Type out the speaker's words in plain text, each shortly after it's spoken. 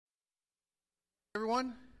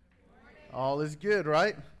Everyone? All is good,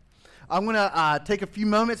 right? I'm going to take a few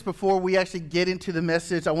moments before we actually get into the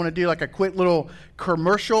message. I want to do like a quick little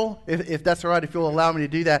commercial, if that's all right, if you'll allow me to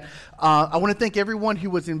do that. I want to thank everyone who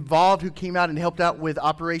was involved, who came out and helped out with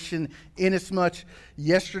Operation Inasmuch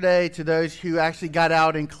yesterday, to those who actually got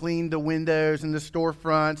out and cleaned the windows and the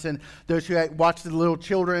storefronts, and those who watched the little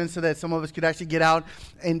children so that some of us could actually get out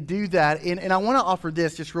and do that. And I want to offer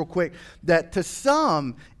this just real quick, that to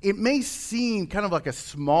some, it may seem kind of like a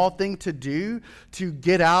small thing to do, to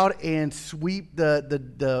get out and sweep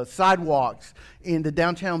the sidewalks in the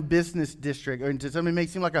downtown business district. Or to some, it may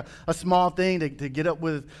seem like a small thing to get up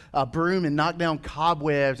with a broom and knock down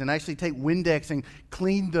cobwebs and actually take Windex and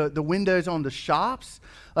clean the windows on the shops.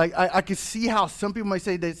 Like I could see how some people might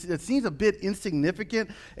say that it seems a bit insignificant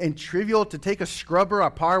and trivial to take a scrubber, a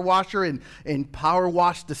power washer, and power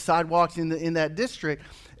wash the sidewalks in that district.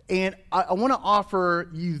 And I want to offer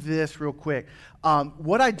you this real quick.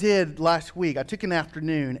 What I did last week, I took an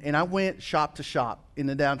afternoon and I went shop to shop in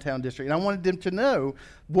the downtown district. And I wanted them to know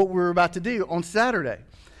what we were about to do on Saturday.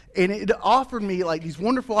 And it offered me like these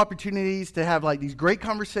wonderful opportunities to have like these great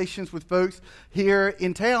conversations with folks here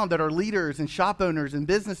in town that are leaders and shop owners and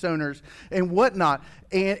business owners and whatnot.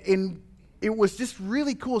 And it was just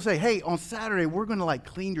really cool to say, hey, on Saturday, we're going to like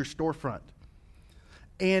clean your storefront.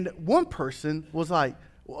 And one person was like,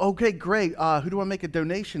 okay, great. Who do I make a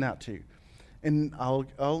donation out to? And it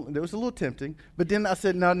was a little tempting. But then I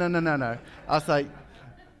said, no. I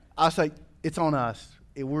was like, it's on us.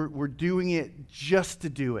 We're doing it just to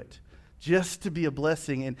do it, just to be a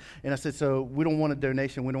blessing. And I said, so we don't want a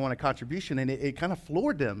donation. We don't want a contribution. And it kind of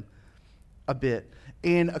floored them a bit.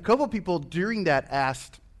 And a couple of people during that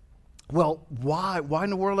asked, well, why in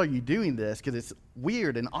the world are you doing this? Because it's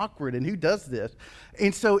weird and awkward, and who does this?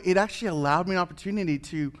 And so it actually allowed me an opportunity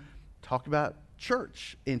to talk about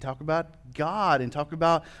church and talk about God and talk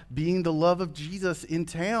about being the love of Jesus in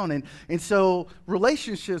town. And so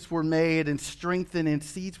relationships were made and strengthened and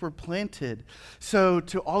seeds were planted. So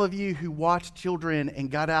to all of you who watched children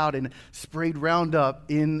and got out and sprayed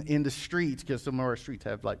Roundup in the streets, because some of our streets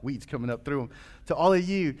have like weeds coming up through them, to all of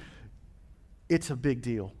you, it's a big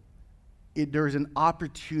deal. There's an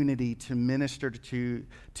opportunity to minister to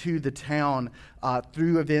the town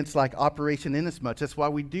through events like Operation Inasmuch. That's why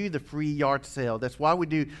we do the free yard sale. That's why we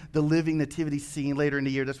do the Living Nativity Scene later in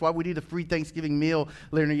the year. That's why we do the free Thanksgiving meal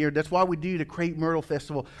later in the year. That's why we do the Crepe Myrtle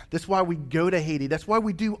Festival. That's why we go to Haiti. That's why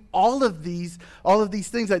we do all of these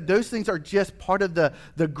things. That those things are just part of the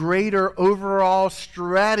greater overall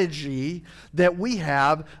strategy that we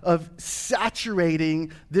have of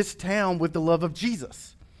saturating this town with the love of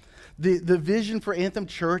Jesus. The vision for Anthem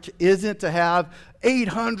Church isn't to have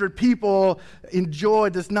 800 people enjoy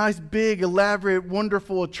this nice, big, elaborate,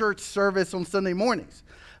 wonderful church service on Sunday mornings.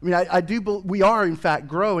 I mean, we are, in fact,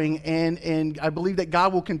 growing, and I believe that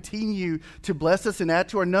God will continue to bless us and add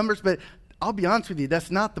to our numbers, but I'll be honest with you, that's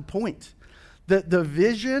not the point. The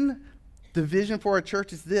vision for our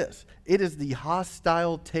church is this. It is the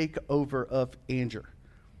hostile takeover of Anger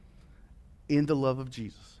in the love of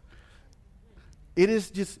Jesus. It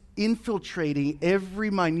is just infiltrating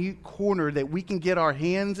every minute corner that we can get our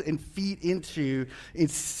hands and feet into,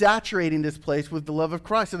 and saturating this place with the love of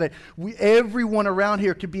Christ, so that everyone around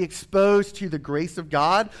here could be exposed to the grace of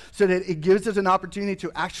God, so that it gives us an opportunity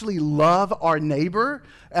to actually love our neighbor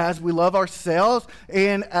as we love ourselves.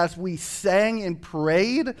 And as we sang and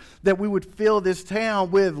prayed, that we would fill this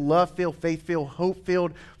town with love-filled, faith-filled,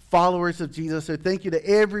 hope-filled followers of Jesus. So thank you to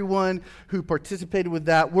everyone who participated with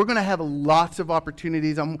that. We're going to have lots of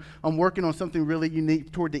opportunities. I'm working on something really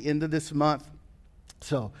unique toward the end of this month.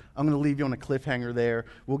 So I'm going to leave you on a cliffhanger there.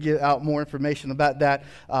 We'll get out more information about that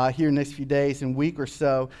here in the next few days and week or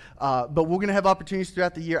so. But we're going to have opportunities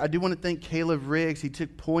throughout the year. I do want to thank Caleb Riggs. He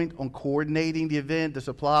took point on coordinating the event, the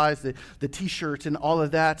supplies, the T-shirts, and all of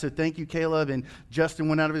that. So thank you, Caleb. And Justin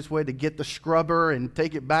went out of his way to get the scrubber and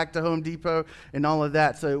take it back to Home Depot and all of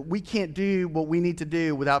that. So we can't do what we need to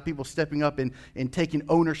do without people stepping up and taking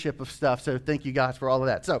ownership of stuff. So thank you guys for all of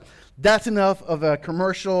that. So that's enough of a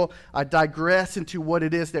commercial. I digress into what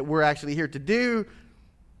it is that we're actually here to do,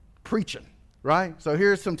 preaching, right? So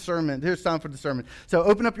here's some sermon. Here's time for the sermon. So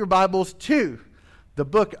open up your Bibles to the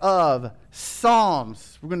book of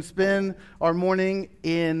Psalms. We're going to spend our morning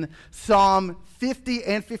in Psalm 50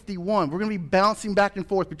 and 51. We're going to be bouncing back and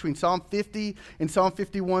forth between Psalm 50 and Psalm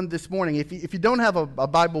 51 this morning. If you don't have a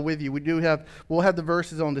Bible with you, we'll have the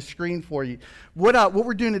verses on the screen for you. What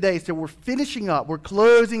we're doing today is that we're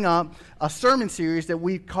closing up a sermon series that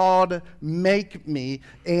we called Make Me.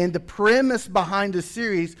 And the premise behind the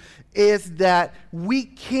series is that we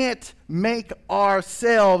can't make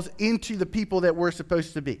ourselves into the people that we're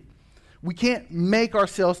supposed to be. We can't make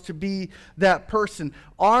ourselves to be that person.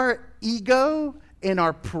 Our ego and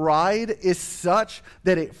our pride is such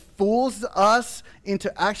that it fools us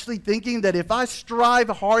into actually thinking that if I strive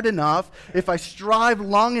hard enough, if I strive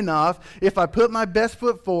long enough, if I put my best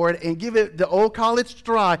foot forward and give it the old college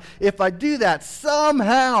try, if I do that,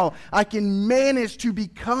 somehow I can manage to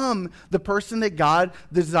become the person that God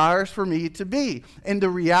desires for me to be. And the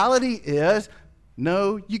reality is,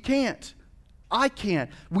 no, you can't. I can't.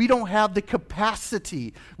 We don't have the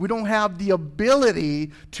capacity. We don't have the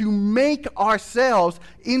ability to make ourselves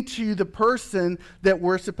into the person that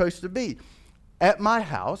we're supposed to be. At my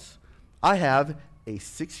house, I have a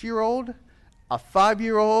 6-year-old, a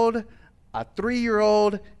 5-year-old, a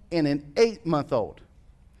 3-year-old, and an 8-month-old.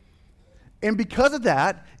 And because of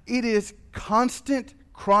that, it is constant,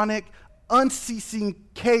 chronic, unceasing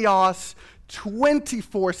chaos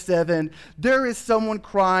 24/7. There is someone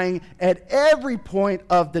crying at every point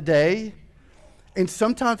of the day, and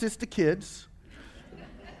sometimes it's the kids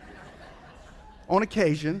on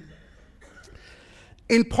occasion.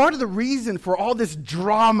 And part of the reason for all this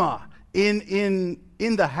drama in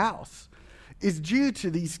the house is due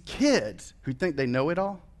to these kids who think they know it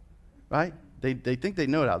all, right? They think they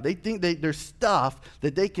know it all. They think there's stuff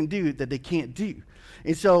that they can do that they can't do.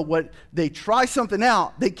 And so what they try something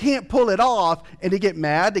out, they can't pull it off, and they get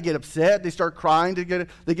mad, they get upset, they start crying, they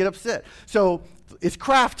get upset. So it's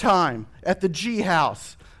craft time at the G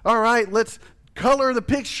house. All right, let's color the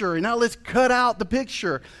picture, and now let's cut out the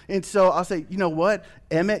picture. And so I'll say, you know what,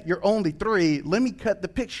 Emmett, you're only 3. Let me cut the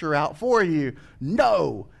picture out for you.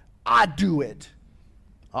 No, I do it.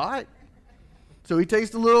 All right. So he takes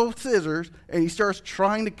the little scissors, and he starts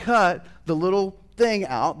trying to cut the little thing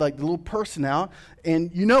out, like the little person out,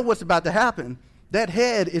 and you know what's about to happen. That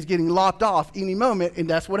head is getting lopped off any moment, and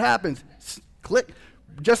that's what happens. Click,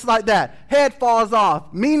 just like that. Head falls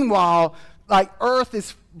off. Meanwhile, like Earth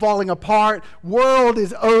is falling apart, world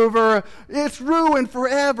is over, it's ruined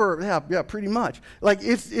forever. Yeah, pretty much. Like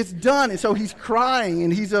it's done. And so he's crying,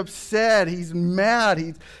 and he's upset, he's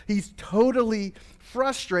mad, he's totally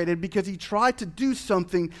frustrated because he tried to do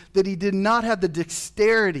something that he did not have the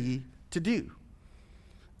dexterity to do.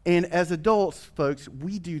 And as adults, folks,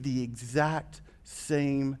 we do the exact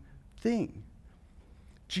same thing.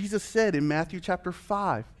 Jesus said in Matthew chapter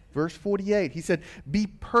 5, verse 48, he said, "Be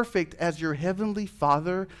perfect as your heavenly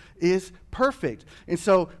Father is perfect." And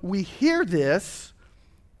so we hear this,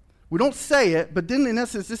 we don't say it, but then in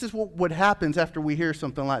essence, this is what happens after we hear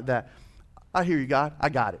something like that. I hear you, God. I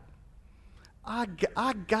got it. I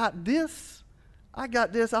got this. I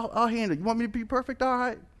got this. I'll handle it. You want me to be perfect? All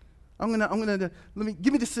right.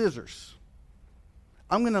 Give me the scissors.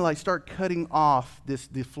 I'm gonna start cutting off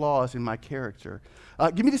the flaws in my character.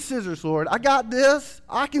 Give me the scissors, Lord. I got this.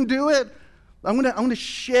 I can do it. I'm gonna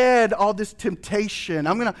shed all this temptation.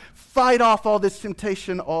 I'm gonna fight off all this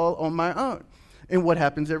temptation all on my own. And what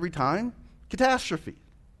happens every time? Catastrophe.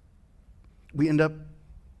 We end up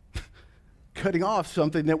cutting off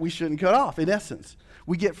something that we shouldn't cut off, in essence.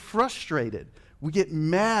 We get frustrated. We get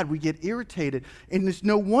mad, we get irritated, and it's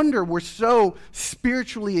no wonder we're so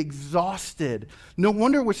spiritually exhausted. No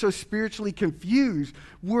wonder we're so spiritually confused.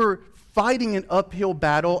 We're fighting an uphill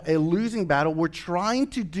battle, a losing battle. We're trying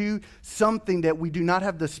to do something that we do not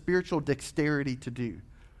have the spiritual dexterity to do.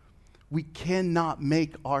 We cannot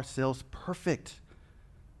make ourselves perfect.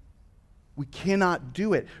 We cannot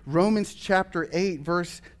do it. Romans chapter 8,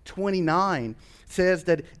 verse 29 says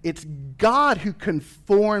that it's God who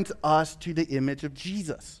conforms us to the image of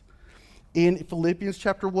Jesus. In Philippians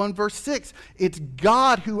chapter 1, verse 6, it's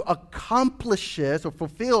God who accomplishes or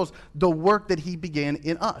fulfills the work that he began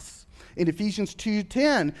in us. In Ephesians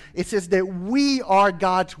 2:10, it says that we are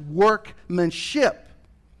God's workmanship.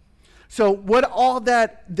 So what all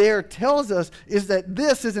that there tells us is that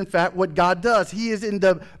this is in fact what God does. He is in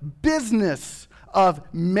the business of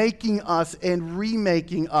making us and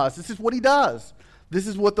remaking us. This is what he does. This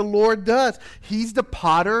is what the Lord does. He's the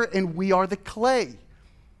potter and we are the clay.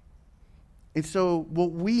 And so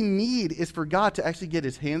what we need is for God to actually get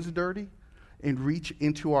his hands dirty and reach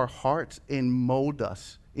into our hearts and mold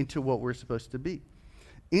us into what we're supposed to be.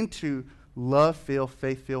 Into love-filled,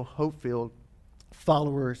 faith-filled, hope-filled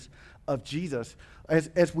followers of Jesus.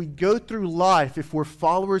 As we go through life, if we're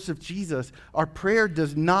followers of Jesus, our prayer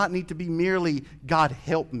does not need to be merely, God,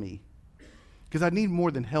 help me, because I need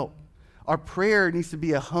more than help. Our prayer needs to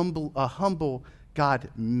be a humble, God,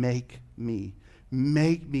 make me.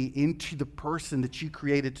 Make me into the person that you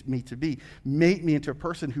created me to be. Make me into a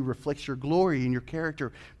person who reflects your glory and your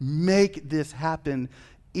character. Make this happen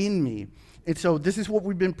in me. And so this is what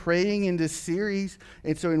we've been praying in this series.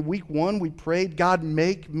 And so in week 1, we prayed, God,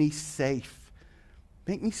 make me safe.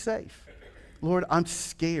 Make me safe. Lord, I'm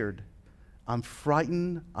scared. I'm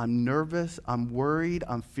frightened. I'm nervous. I'm worried.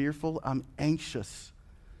 I'm fearful. I'm anxious.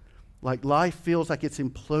 Like life feels like it's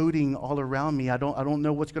imploding all around me. I don't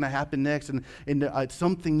know what's going to happen next, and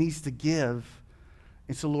something needs to give.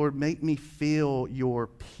 And so, Lord, make me feel your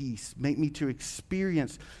peace. Make me to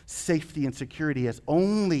experience safety and security as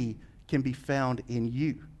only can be found in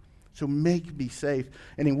you. So make me safe.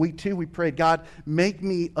 And in week 2, we prayed, God, make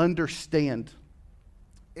me understand.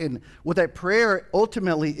 And what that prayer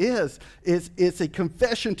ultimately is it's a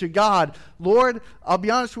confession to God. Lord, I'll be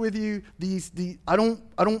honest with you,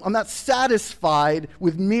 I'm not satisfied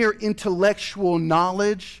with mere intellectual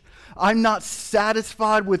knowledge. I'm not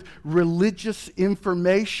satisfied with religious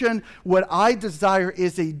information. What I desire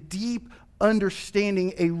is a deep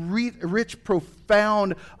understanding, a rich,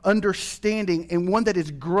 profound understanding, and one that is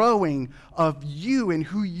growing of you and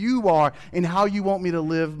who you are and how you want me to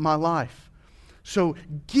live my life. So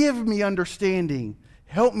give me understanding.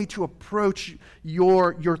 Help me to approach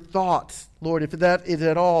your thoughts, Lord, if that is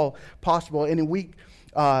at all possible. And in week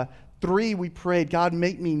 3, we prayed, God,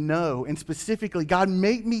 make me know. And specifically, God,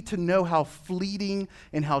 make me to know how fleeting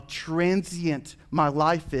and how transient my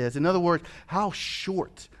life is. In other words, how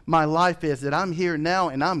short my life is, that I'm here now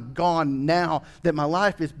and I'm gone now, that my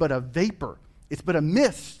life is but a vapor. It's but a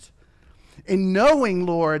mist. And knowing,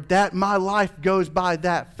 Lord, that my life goes by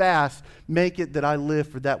that fast, make it that I live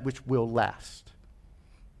for that which will last.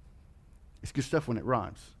 It's good stuff when it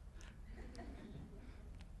rhymes.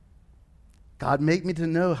 God, make me to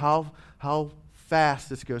know how fast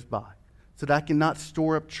this goes by, so that I can not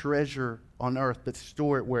store up treasure on earth, but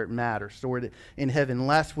store it where it matters, store it in heaven.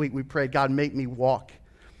 Last week we prayed, God, make me walk.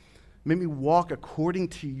 Make me walk according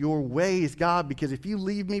to your ways, God, because if you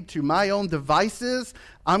leave me to my own devices,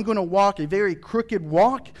 I'm going to walk a very crooked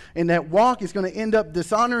walk, and that walk is going to end up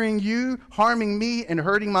dishonoring you, harming me, and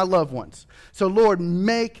hurting my loved ones. So, Lord,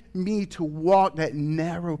 make me to walk that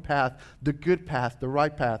narrow path, the good path, the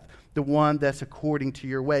right path, the one that's according to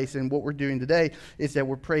your ways. And what we're doing today is that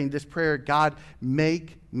we're praying this prayer, God,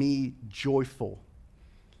 make me joyful.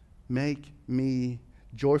 Make me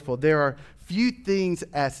joyful. There are few things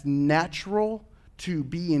as natural to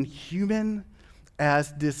being human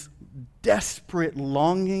as this desperate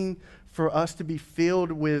longing for us to be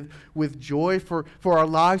filled with joy, for our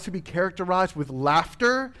lives to be characterized with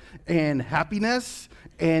laughter and happiness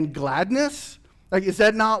and gladness. Like, is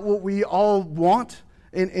that not what we all want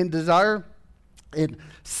and desire? And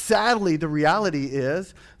sadly, the reality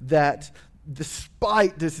is that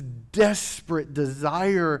despite this desperate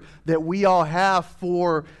desire that we all have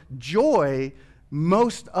for joy,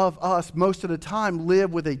 most of us, most of the time,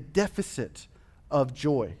 live with a deficit of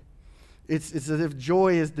joy. It's as if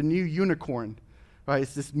joy is the new unicorn, right?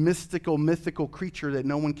 It's this mythical creature that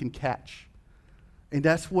no one can catch. And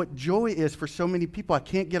that's what joy is for so many people. I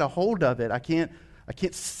can't get a hold of it. I can't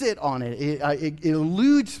sit on it. It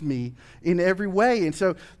eludes me in every way. And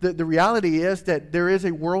so the reality is that there is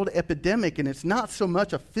a world epidemic, and it's not so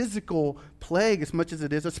much a physical plague as much as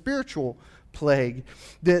it is a spiritual plague.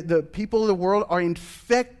 The people of the world are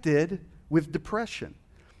infected with depression.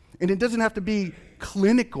 And it doesn't have to be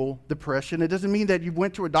clinical depression. It doesn't mean that you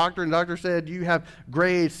went to a doctor and the doctor said you have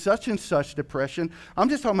grade such and such depression. I'm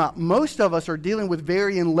just talking about most of us are dealing with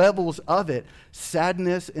varying levels of it.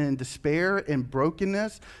 Sadness and despair and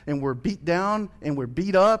brokenness. And we're beat down and we're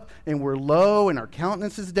beat up and we're low and our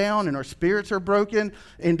countenance is down and our spirits are broken.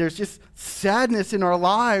 And there's just sadness in our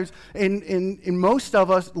lives. And most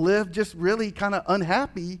of us live just really kind of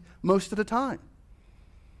unhappy most of the time.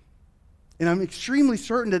 And I'm extremely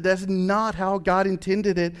certain that that's not how God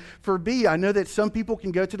intended it for be. I know that some people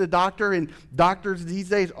can go to the doctor, and doctors these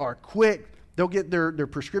days are quick. They'll get their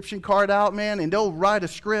prescription card out, man, and they'll write a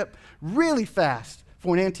script really fast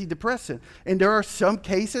for an antidepressant. And there are some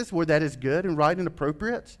cases where that is good and right and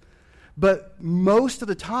appropriate. But most of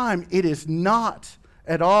the time, it is not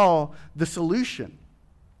at all the solution.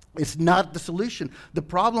 It's not the solution. The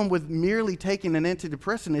problem with merely taking an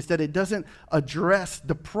antidepressant is that it doesn't address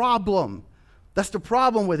the problem. That's the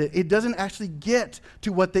problem with it. It doesn't actually get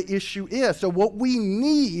to what the issue is. So what we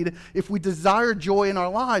need, if we desire joy in our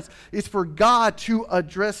lives, is for God to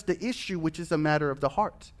address the issue, which is a matter of the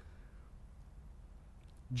heart.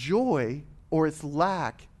 Joy, or its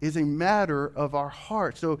lack, is a matter of our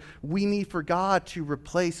heart. So we need for God to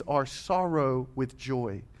replace our sorrow with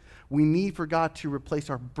joy. We need for God to replace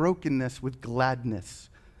our brokenness with gladness.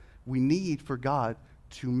 We need for God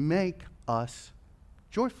to make us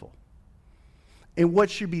joyful. And what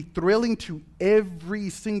should be thrilling to every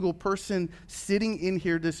single person sitting in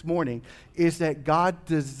here this morning is that God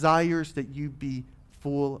desires that you be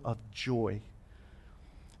full of joy.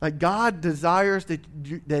 Like God desires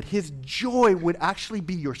that his joy would actually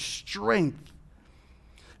be your strength.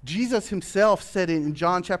 Jesus himself said in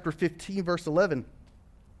John chapter 15, verse 11,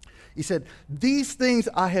 he said, "These things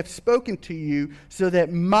I have spoken to you so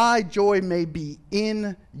that my joy may be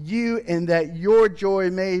in you and that your joy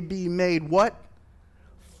may be made" what?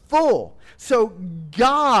 Full. So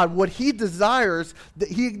God, what he desires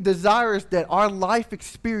that our life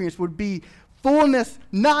experience would be fullness,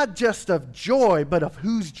 not just of joy, but of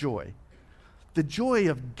whose joy? The joy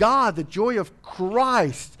of God, the joy of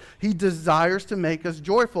Christ. He desires to make us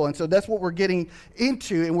joyful. And so that's what we're getting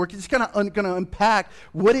into. And we're just kind of going to unpack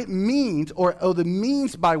what it means or the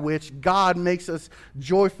means by which God makes us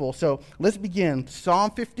joyful. So let's begin.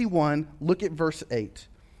 Psalm 51, look at verse 8.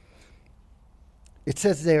 It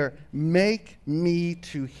says there, "Make me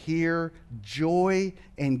to hear joy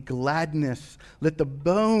and gladness. Let the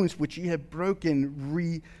bones which you have broken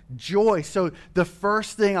rejoice." So the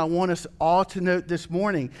first thing I want us all to note this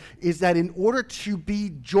morning is that in order to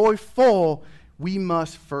be joyful, we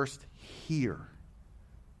must first hear.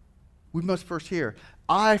 We must first hear.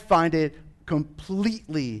 I find it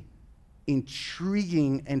completely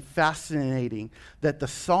intriguing and fascinating that the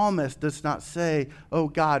psalmist does not say, "Oh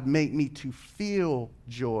God, make me to feel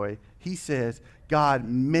joy." He says, "God,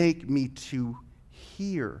 make me to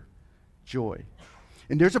hear joy."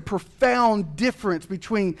 And there's a profound difference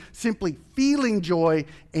between simply feeling joy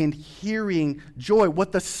and hearing joy.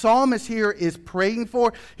 What the psalmist here is praying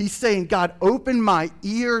for, he's saying, "God, open my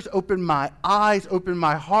ears, open my eyes, open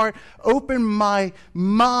my heart, open my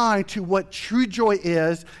mind to what true joy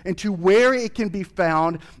is and to where it can be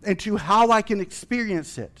found and to how I can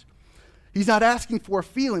experience it." He's not asking for a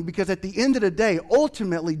feeling, because at the end of the day,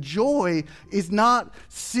 ultimately, joy is not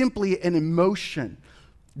simply an emotion.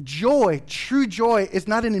 Joy, true joy, is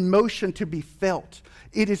not an emotion to be felt.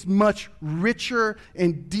 It is much richer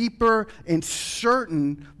and deeper and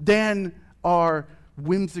certain than our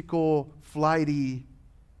whimsical, flighty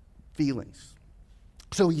feelings.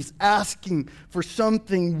 So he's asking for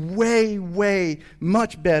something way, way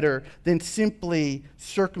much better than simply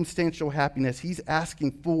circumstantial happiness. He's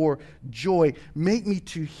asking for joy. Make me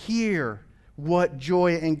to hear what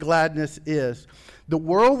joy and gladness is. The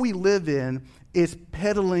world we live in is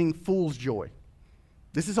peddling fool's joy.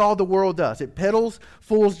 This is all the world does. It peddles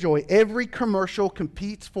fool's joy. Every commercial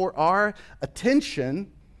competes for our attention,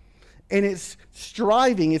 and it's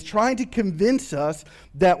trying to convince us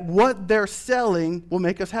that what they're selling will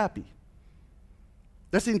make us happy.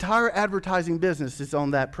 That's the entire advertising business is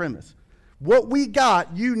on that premise. What we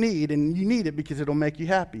got, you need, and you need it because it'll make you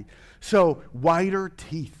happy. So, whiter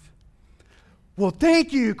teeth. Well,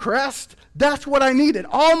 thank you, Crest. That's what I needed.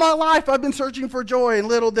 All my life I've been searching for joy, and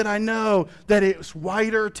little did I know that it's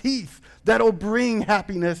whiter teeth that'll bring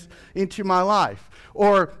happiness into my life.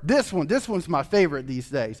 Or this one's my favorite these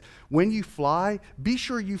days. When you fly, be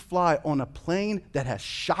sure you fly on a plane that has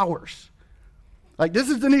showers. Like, this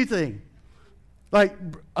is the new thing. Like,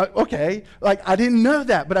 okay, like I didn't know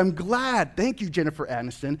that, but I'm glad, thank you, Jennifer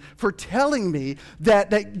Aniston, for telling me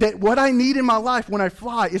that what I need in my life when I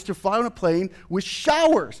fly is to fly on a plane with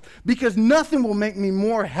showers, because nothing will make me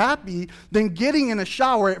more happy than getting in a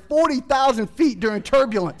shower at 40,000 feet during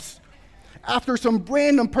turbulence after some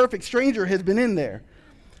random perfect stranger has been in there.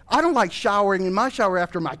 I don't like showering in my shower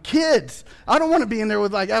after my kids. I don't want to be in there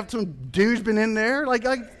with after some dude's been in there. Like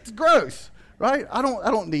it's gross, right? I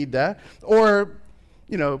don't need that. Or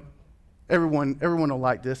everyone will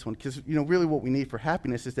like this one, because, really what we need for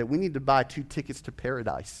happiness is that we need to buy 2 tickets to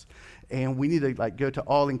paradise, and we need to, go to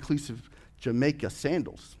all-inclusive Jamaica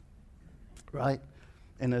sandals, right?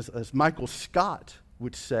 And as Michael Scott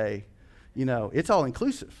would say, it's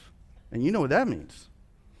all-inclusive, and you know what that means.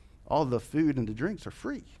 All the food and the drinks are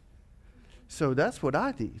free. So that's what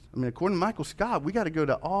I need. I mean, according to Michael Scott, we got to go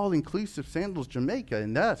to all-inclusive sandals Jamaica,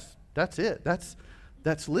 and that's it.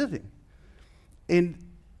 That's living. And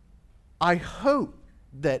I hope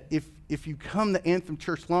that if if you come to Anthem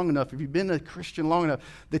Church long enough, if you've been a Christian long enough,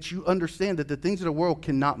 that you understand that the things of the world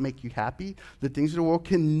cannot make you happy. The things of the world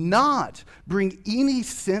cannot bring any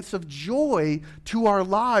sense of joy to our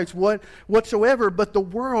lives whatsoever. But the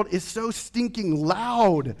world is so stinking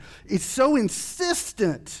loud. It's so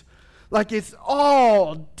insistent. Like it's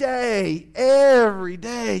all day, every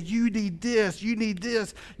day. You need this, you need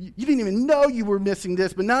this. You didn't even know you were missing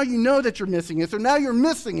this, but now you know that you're missing it. So now you're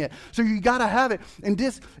missing it. So you got to have it.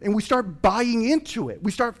 And we start buying into it.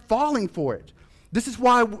 We start falling for it. This is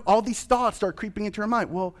why all these thoughts start creeping into our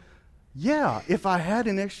mind. Well, yeah, if I had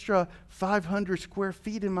an extra 500 square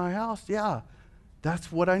feet in my house, yeah,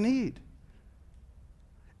 that's what I need.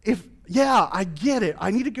 Yeah, I get it.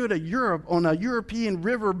 I need to go to Europe on a European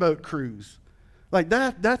riverboat cruise. Like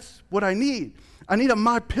that's what I need. I need a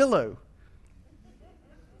MyPillow.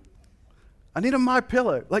 I need a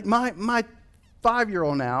MyPillow. Like my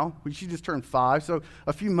 5-year-old now, she just turned 5, so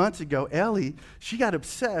a few months ago, Ellie, she got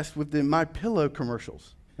obsessed with the MyPillow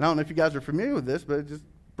commercials. And I don't know if you guys are familiar with this, but it's just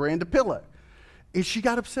brand of pillow. And she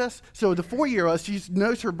got obsessed. So the 4-year-old, she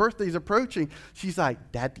knows her birthday is approaching. She's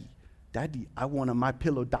like, Daddy, I want a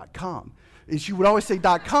MyPillow.com. And she would always say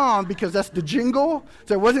 .com because that's the jingle.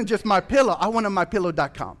 So it wasn't just MyPillow. I want a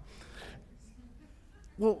MyPillow.com.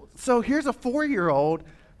 Well, so here's a 4-year-old.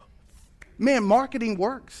 Man, marketing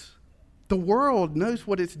works. The world knows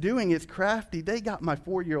what it's doing. It's crafty. They got my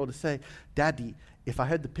 4-year-old to say, Daddy, if I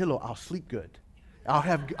had the pillow, I'll sleep good. I'll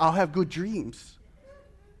have good dreams.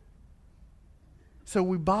 So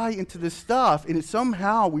we buy into this stuff, and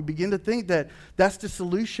somehow we begin to think that that's the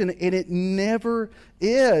solution, and it never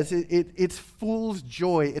is. It's fool's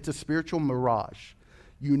joy. It's a spiritual mirage.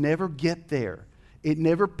 You never get there. It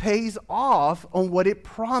never pays off on what it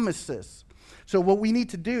promises. So what we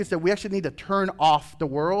need to do is that we actually need to turn off the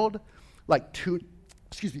world, like tune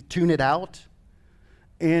it out,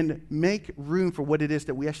 and make room for what it is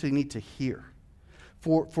that we actually need to hear.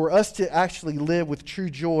 For us to actually live with true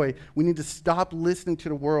joy, we need to stop listening to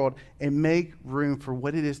the world and make room for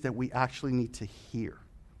what it is that we actually need to hear.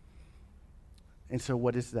 And so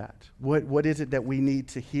what is that? What is it that we need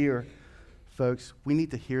to hear, folks? We need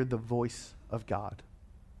to hear the voice of God.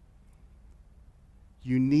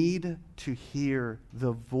 You need to hear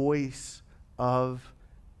the voice of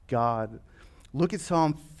God. Look at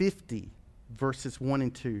Psalm 50, verses 1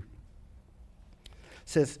 and 2. It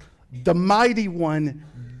says, the mighty one,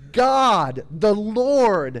 God, the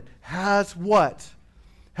Lord, has what?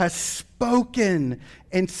 Has spoken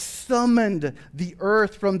and summoned the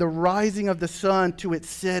earth from the rising of the sun to its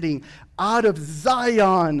setting. Out of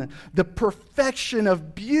Zion, the perfection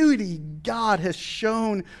of beauty, God has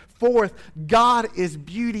shown forth. God is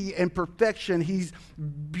beauty and perfection. He's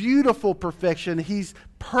beautiful perfection. He's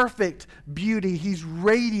perfect beauty. He's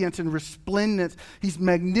radiance and resplendence. He's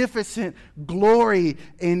magnificent glory,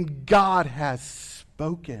 and God has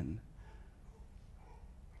spoken.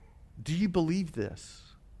 Do you believe this?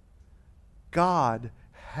 God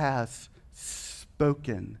has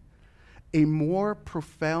spoken. A more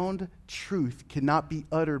profound truth cannot be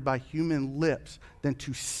uttered by human lips than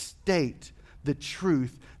to state the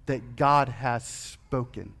truth that God has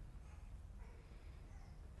spoken.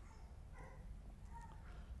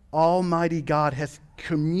 Almighty God has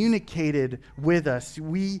communicated with us.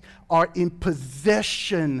 We are in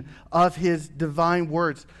possession of His divine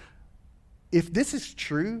words. If this is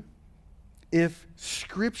true, if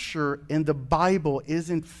Scripture and the Bible is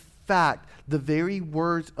in fact the very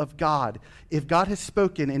words of God, if God has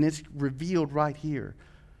spoken and it's revealed right here,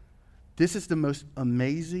 this is the most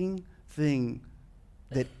amazing thing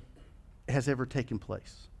that has ever taken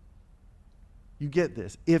place. You get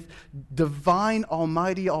this. If divine,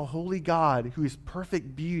 almighty, all-holy God, who is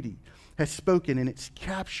perfect beauty, has spoken and it's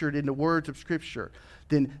captured in the words of Scripture,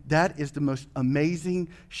 then that is the most amazing,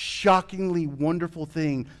 shockingly wonderful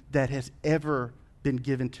thing that has ever been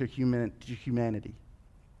given to humanity.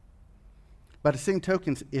 By the same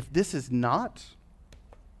token, if this is not,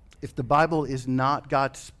 if the Bible is not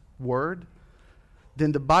God's word,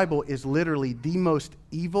 then the Bible is literally the most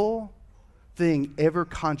evil thing ever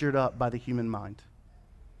conjured up by the human mind.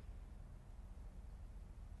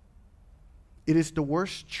 It is the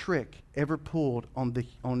worst trick ever pulled on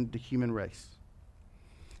the human race.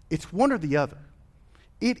 It's one or the other.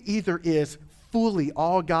 It either is fully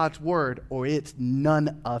all God's word or it's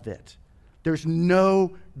none of it. There's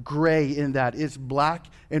no gray in that. It's black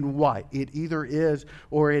and white. It either is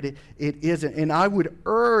or it isn't. And I would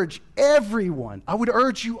urge everyone, I would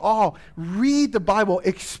urge you all, read the Bible,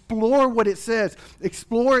 explore what it says,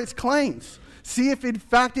 explore its claims. See if in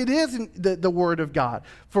fact it is the Word of God.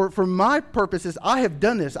 For my purposes, I have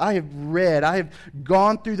done this. I have read. I have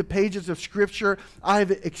gone through the pages of Scripture. I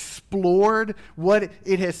have explored what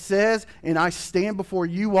it has says, and I stand before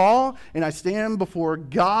you all, and I stand before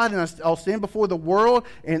God, and I'll stand before the world,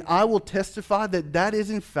 and I will testify that that is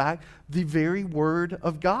in fact the very Word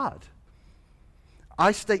of God.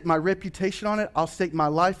 I stake my reputation on it. I'll stake my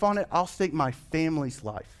life on it. I'll stake my family's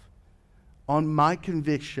life on my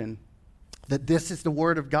conviction that this is the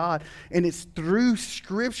Word of God. And it's through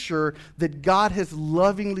Scripture that God has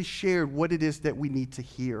lovingly shared what it is that we need to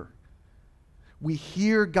hear. We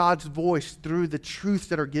hear God's voice through the truths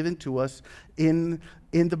that are given to us in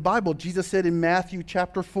the Bible. Jesus said in Matthew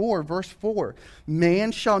chapter 4, verse 4,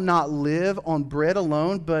 man shall not live on bread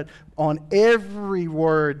alone, but on every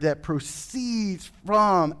word that proceeds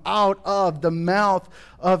from out of the mouth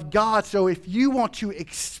of God. So if you want to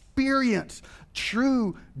experience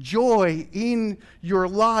true joy in your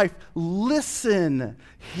life, listen,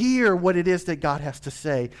 hear what it is that God has to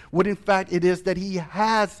say, what in fact it is that He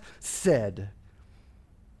has said.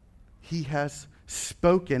 He has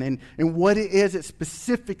spoken, and what it is it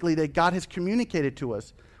specifically that God has communicated to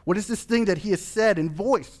us. What is this thing that He has said and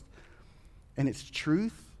voiced? And it's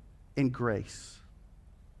truth and grace.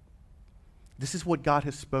 This is what God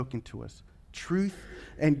has spoken to us. Truth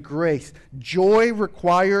and grace. Joy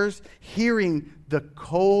requires hearing the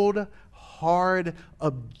cold, hard,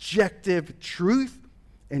 objective truth,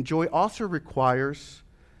 and joy also requires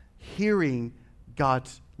hearing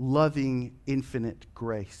God's loving, infinite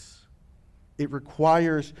grace. It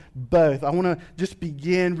requires both. I want to just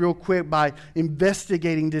begin real quick by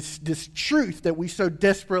investigating this truth that we so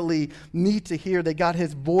desperately need to hear, that God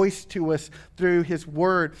has voiced to us through His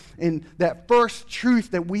Word. And that first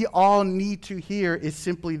truth that we all need to hear is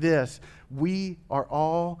simply this: we are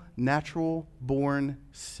all natural-born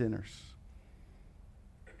sinners.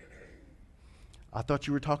 I thought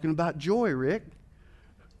you were talking about joy, Rick.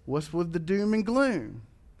 What's with the doom and gloom?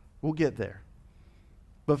 We'll get there.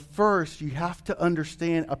 But first, you have to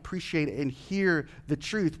understand, appreciate, and hear the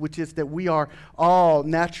truth, which is that we are all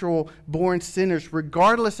natural-born sinners,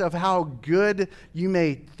 regardless of how good you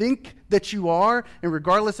may think that you are, and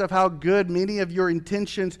regardless of how good many of your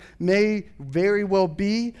intentions may very well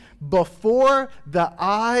be. Before the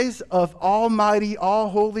eyes of Almighty,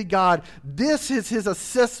 all-holy God, this is His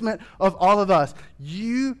assessment of all of us.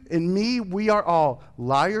 You and me, we are all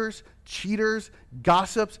liars, cheaters,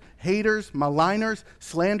 gossips, haters, maligners,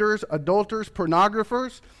 slanderers, adulterers,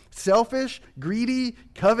 pornographers, selfish, greedy,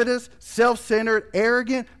 covetous, self-centered,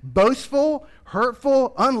 arrogant, boastful,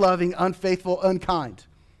 hurtful, unloving, unfaithful, unkind.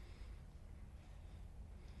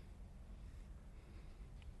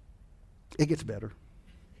 It gets better.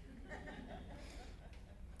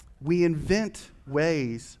 We invent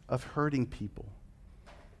ways of hurting people.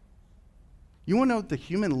 You want to know what the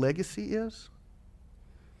human legacy is?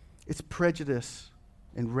 It's prejudice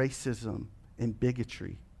and racism and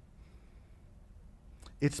bigotry.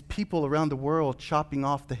 It's people around the world chopping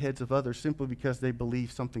off the heads of others simply because they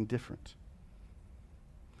believe something different.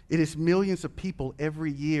 It is millions of people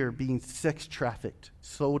every year being sex trafficked,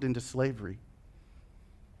 sold into slavery.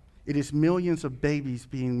 It is millions of babies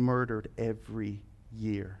being murdered every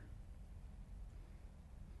year.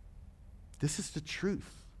 This is the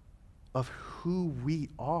truth of who we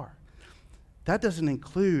are. That doesn't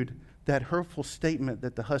include that hurtful statement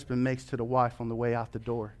that the husband makes to the wife on the way out the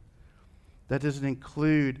door. That doesn't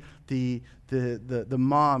include the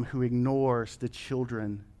mom who ignores the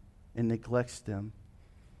children and neglects them.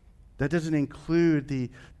 That doesn't include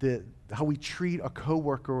the how we treat a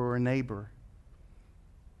coworker or a neighbor.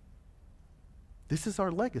 This is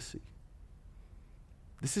our legacy.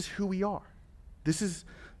 This is who we are. This is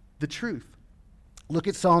the truth. Look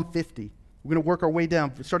at Psalm 50. We're going to work our way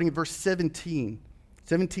down, starting at verse 17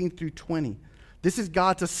 through 20. This is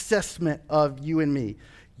God's assessment of you and me.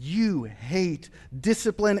 You hate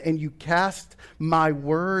discipline and you cast my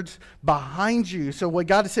words behind you. So what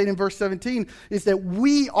God is saying in verse 17 is that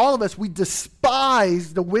we, all of us, we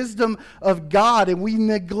despise the wisdom of God and we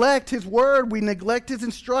neglect His word. We neglect His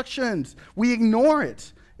instructions. We ignore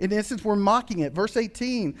it. In essence, we're mocking it. Verse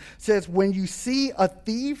 18 says, when you see a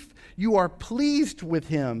thief, you are pleased with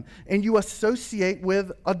him, and you associate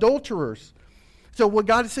with adulterers. So what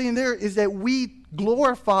God is saying there is that we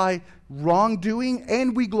glorify wrongdoing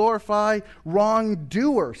and we glorify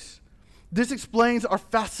wrongdoers. This explains our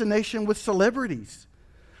fascination with celebrities.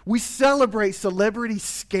 We celebrate celebrity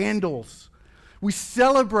scandals. We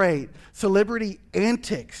celebrate celebrity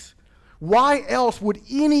antics. Why else would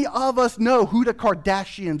any of us know who the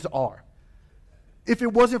Kardashians are if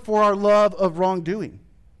it wasn't for our love of wrongdoing?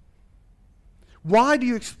 Why do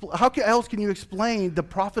you how else can you explain the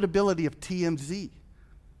profitability of TMZ?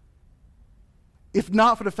 If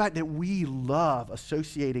not for the fact that we love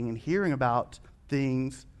associating and hearing about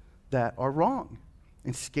things that are wrong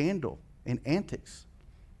and scandal and antics.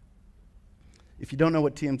 If you don't know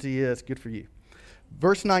what TMZ is, good for you.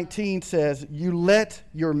 Verse 19 says, you let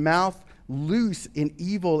your mouth loose in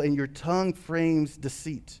evil and your tongue frames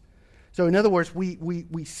deceit. So in other words,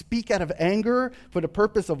 we speak out of anger for the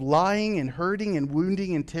purpose of lying and hurting and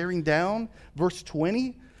wounding and tearing down. Verse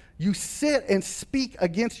 20, you sit and speak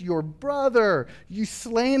against your brother. You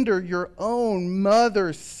slander your own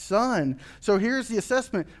mother's son. So here's the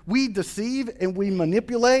assessment. We deceive and we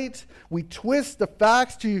manipulate. We twist the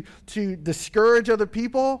facts to discourage other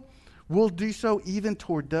people. We'll do so even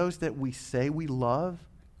toward those that we say we love,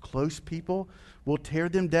 close people. We'll tear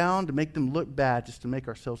them down to make them look bad, just to make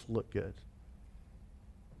ourselves look good.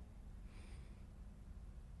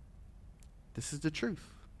 This is the truth.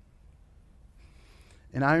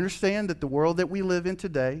 And I understand that the world that we live in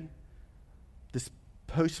today, this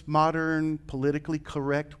postmodern, politically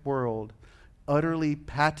correct world, utterly,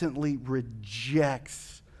 patently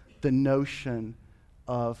rejects the notion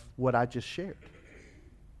of what I just shared.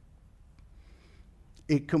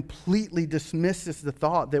 It completely dismisses the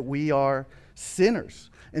thought that we are sinners.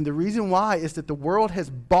 And the reason why is that the world has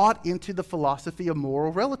bought into the philosophy of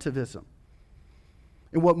moral relativism.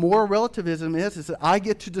 And what moral relativism is that I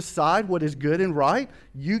get to decide what is good and right.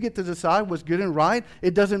 You get to decide what's good and right.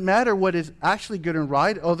 It doesn't matter what is actually good and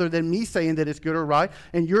right other than me saying that it's good or right.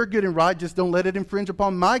 And you're good and right, just don't let it infringe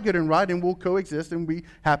upon my good and right, and we'll coexist and be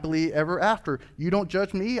happily ever after. You don't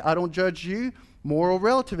judge me, I don't judge you. Moral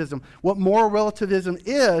relativism. What moral relativism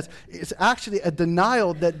is actually a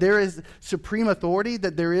denial that there is supreme authority,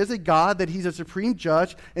 that there is a God, that he's a supreme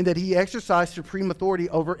judge, and that he exercised supreme authority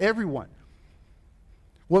over everyone.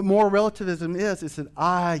 What moral relativism is that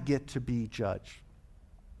I get to be judge.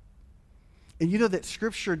 And you know that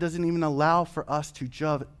Scripture doesn't even allow for us to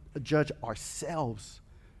judge ourselves.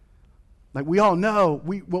 Like we all know,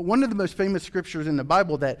 one of the most famous scriptures in the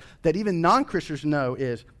Bible that even non-Christians know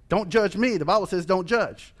is, don't judge me. The Bible says don't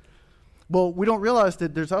judge. Well, we don't realize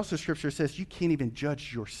that there's also scripture that says you can't even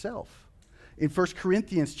judge yourself. In 1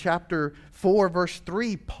 Corinthians chapter 4, verse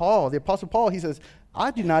 3, the Apostle Paul, he says,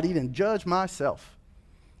 I do not even judge myself.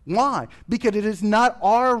 Why? Because it is not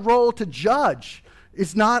our role to judge.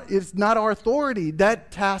 It's not our authority.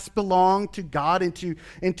 That task belongs to God and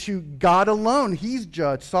to God alone. He's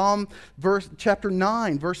judge. Chapter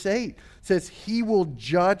 9, verse 8 says, he will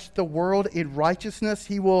judge the world in righteousness.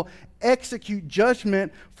 He will execute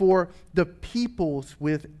judgment for the peoples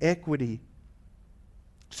with equity.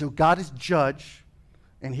 So God is judge,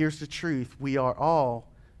 and here's the truth. We are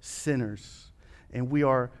all sinners, and we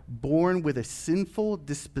are born with a sinful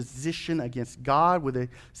disposition against God, with a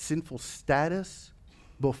sinful status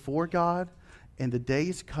before God, and the day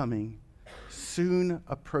is coming, soon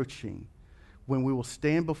approaching, when we will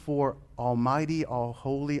stand before Almighty, all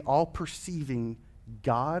holy, all perceiving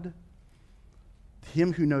God,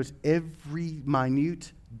 him who knows every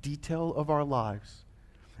minute detail of our lives,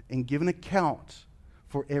 and give an account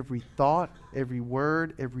for every thought, every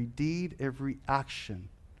word, every deed, every action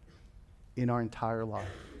in our entire life.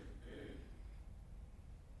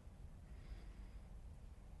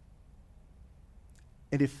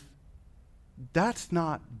 And if that's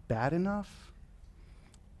not bad enough,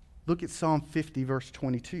 look at Psalm 50, verse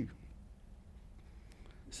 22.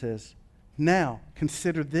 It says, now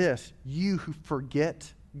consider this, you who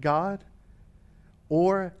forget God,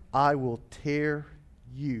 or I will tear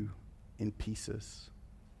you in pieces,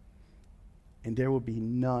 and there will be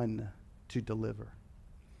none to deliver.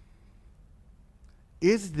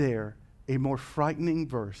 Is there a more frightening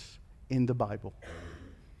verse in the Bible?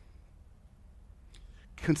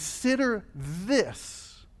 Consider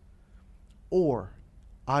this, or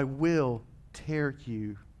I will tear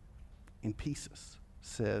you in pieces,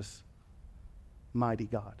 says mighty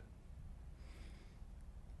God.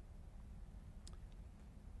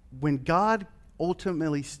 When God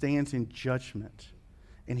ultimately stands in judgment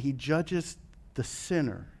and he judges the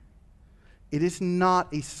sinner, it is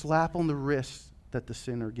not a slap on the wrist that the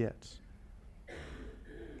sinner gets.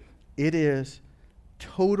 It is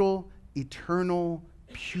total, eternal,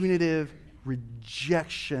 punitive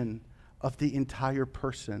rejection of the entire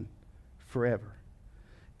person forever.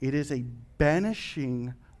 It is a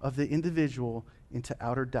banishing of the individual into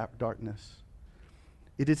outer darkness.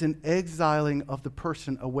 It is an exiling of the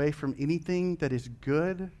person away from anything that is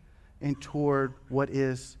good and toward what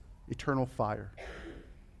is eternal fire.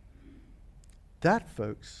 That,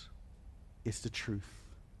 folks, is the truth.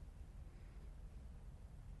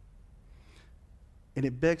 And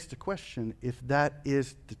it begs the question, if that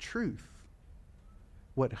is the truth,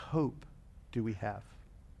 what hope do we have?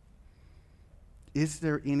 Is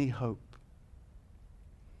there any hope?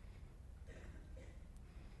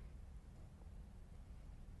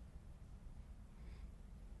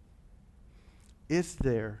 Is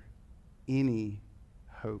there any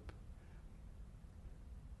hope?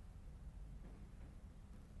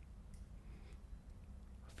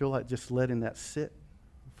 I feel like just letting that sit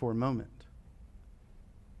for a moment.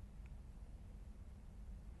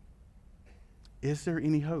 Is there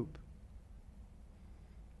any hope?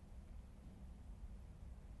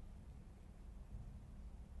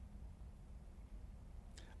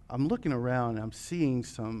 I'm looking around and I'm seeing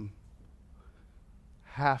some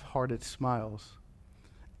half-hearted smiles.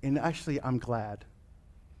 And actually, I'm glad,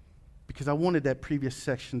 because I wanted that previous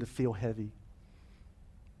section to feel heavy.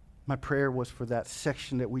 My prayer was for that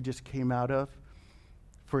section that we just came out of,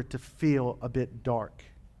 for it to feel a bit dark.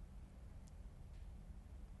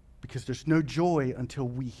 Because there's no joy until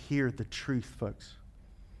we hear the truth, folks.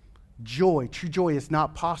 Joy, true joy is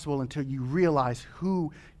not possible until you realize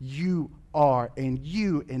who you are. And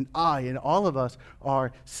you and I and all of us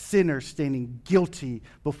are sinners standing guilty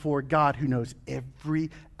before God, who knows every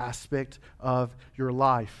aspect of your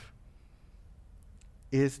life.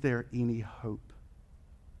 Is there any hope?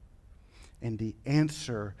 And the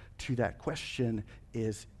answer to that question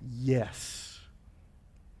is yes.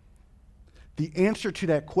 The answer to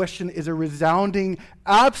that question is a resounding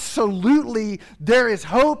absolutely. There is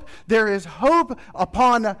hope. There is hope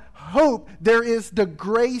upon hope. There is the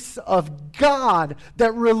grace of God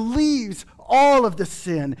that relieves all of the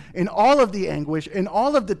sin and all of the anguish and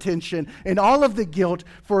all of the tension and all of the guilt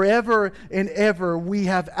forever and ever. We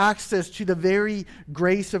have access to the very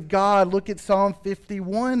grace of God. Look at Psalm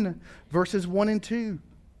 51, verses 1 and 2.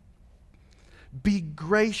 Be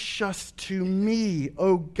gracious to me,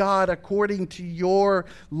 O God, according to your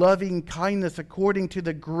loving kindness, according to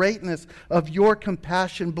the greatness of your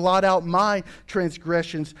compassion. Blot out my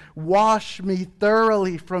transgressions. Wash me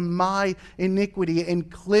thoroughly from my iniquity and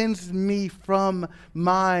cleanse me from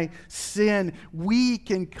my sin. We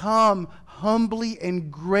can come humbly and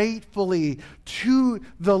gratefully to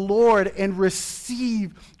the Lord and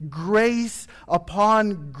receive grace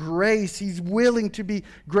upon grace. He's willing to be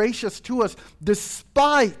gracious to us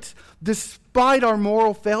despite our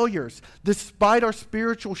moral failures, despite our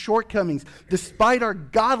spiritual shortcomings, despite our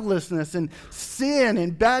godlessness and sin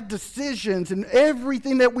and bad decisions and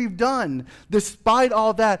everything that we've done. Despite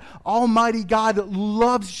all that, Almighty God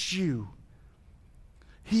loves you.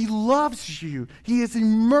 He loves you. He is a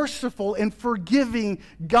merciful and forgiving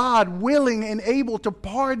God, willing and able to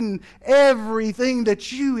pardon everything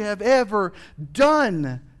that you have ever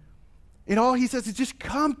done. And all he says is just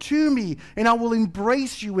come to me and I will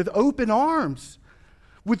embrace you with open arms.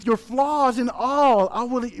 With your flaws and all, I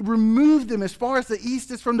will remove them as far as the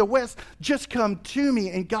east is from the west. Just come to me,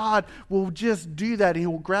 and God will just do that, and he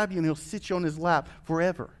will grab you and he'll sit you on his lap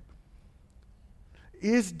forever.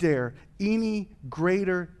 Is there any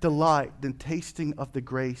greater delight than tasting of the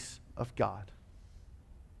grace of God?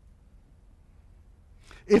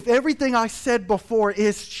 If everything I said before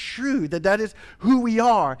is true, that is who we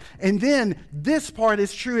are, and then this part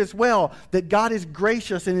is true as well, that God is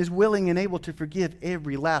gracious and is willing and able to forgive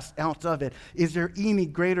every last ounce of it, is there any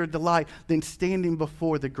greater delight than standing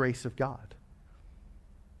before the grace of God?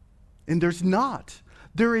 And there's not.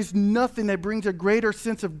 There is nothing that brings a greater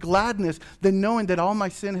sense of gladness than knowing that all my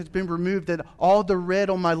sin has been removed, that all the red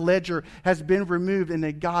on my ledger has been removed, and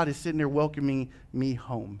that God is sitting there welcoming me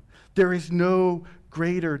home. There is no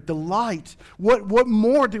greater delight. What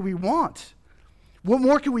more do we want? What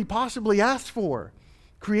more can we possibly ask for?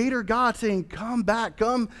 Creator God saying, come back,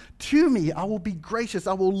 come to me. I will be gracious.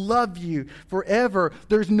 I will love you forever.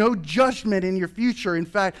 There's no judgment in your future. In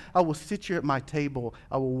fact, I will sit you at my table.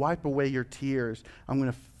 I will wipe away your tears. I'm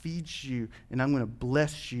going to feed you, and I'm going to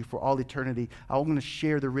bless you for all eternity. I'm going to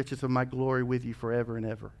share the riches of my glory with you forever and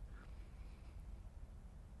ever.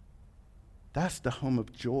 That's the home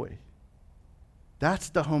of joy. That's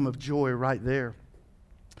the home of joy right there.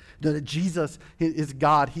 That Jesus is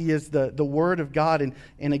God. He is the Word of God.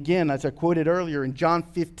 And again, as I quoted earlier in John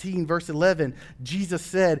 15, verse 11, Jesus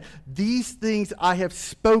said, these things I have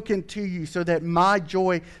spoken to you so that my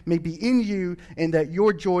joy may be in you and that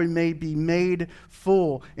your joy may be made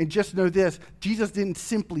full. And just know this, Jesus didn't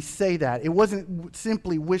simply say that. It wasn't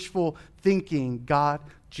simply wishful thinking.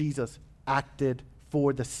 Jesus acted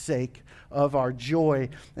for the sake of our joy,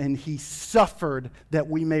 and he suffered that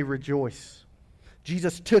we may rejoice.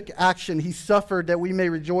 Jesus took action. He suffered that we may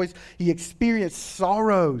rejoice. He experienced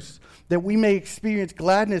sorrows that we may experience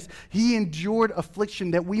gladness. He endured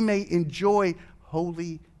affliction that we may enjoy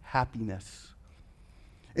holy happiness.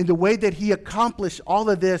 And the way that he accomplished all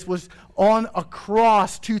of this was on a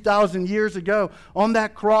cross 2,000 years ago. On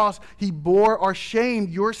that cross, he bore our shame.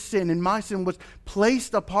 Your sin and my sin was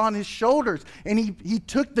placed upon his shoulders. And he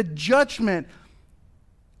took the judgment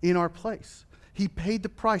in our place. He paid the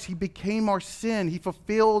price. He became our sin. He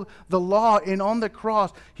fulfilled the law. And on the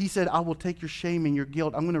cross, he said, I will take your shame and your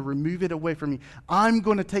guilt. I'm going to remove it away from you. I'm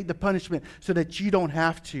going to take the punishment so that you don't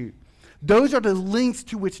have to. Those are the lengths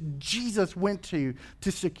to which Jesus went to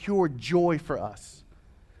secure joy for us.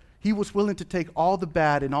 He was willing to take all the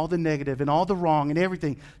bad and all the negative and all the wrong and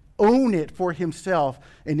everything, own it for himself,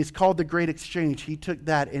 and it's called the Great Exchange. He took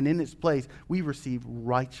that, and in its place, we receive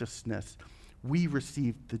righteousness. We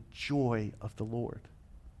receive the joy of the Lord.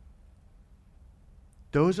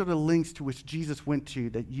 Those are the lengths to which Jesus went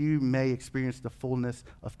to that you may experience the fullness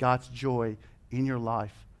of God's joy in your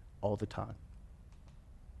life all the time.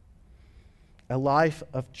 A life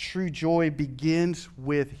of true joy begins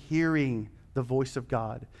with hearing the voice of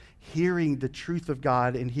God, hearing the truth of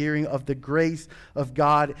God, and hearing of the grace of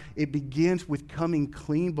God. It begins with coming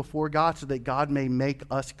clean before God so that God may make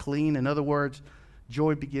us clean. In other words,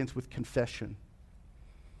 joy begins with confession.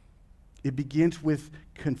 It begins with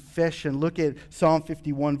confession. Look at Psalm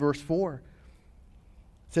 51, verse 4.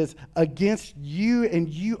 It says, against you and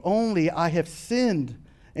you only I have sinned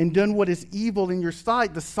and done what is evil in your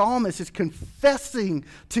sight. The psalmist is confessing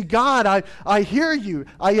to God, I hear you.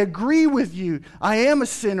 I agree with you. I am a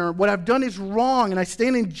sinner. What I've done is wrong, and I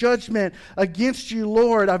stand in judgment against you,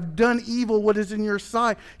 Lord. I've done evil, what is in your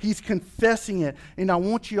sight. He's confessing it. And I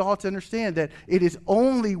want you all to understand that it is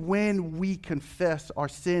only when we confess our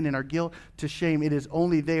sin and our guilt to shame, it is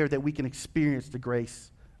only there that we can experience the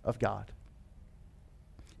grace of God.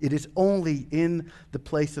 It is only in the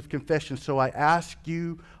place of confession. So I ask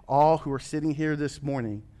you all who are sitting here this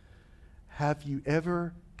morning, have you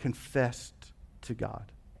ever confessed to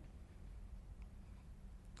God?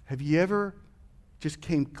 Have you ever just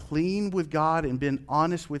came clean with God and been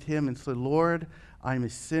honest with him and said, Lord, I'm a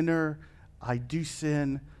sinner. I do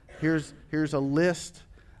sin. Here's a list.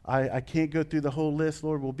 I can't go through the whole list.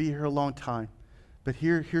 Lord, we'll be here a long time. But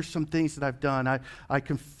here's some things that I've done. I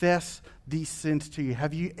confess these sins to you.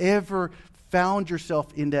 Have you ever found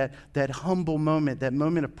yourself in that humble moment, that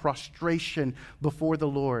moment of prostration before the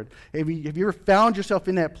Lord? Have you ever found yourself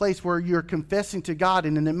in that place where you're confessing to God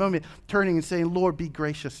and in that moment turning and saying, Lord, be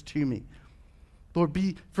gracious to me. Lord,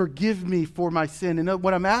 forgive me for my sin. And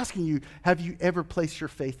what I'm asking you, have you ever placed your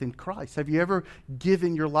faith in Christ? Have you ever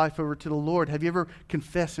given your life over to the Lord? Have you ever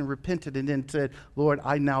confessed and repented and then said, Lord,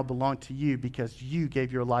 I now belong to you because you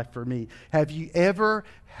gave your life for me? Have you ever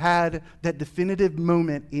had that definitive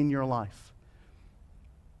moment in your life?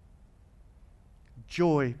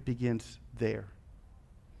 Joy begins there.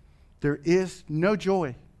 There is no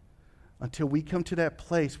joy until we come to that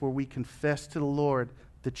place where we confess to the Lord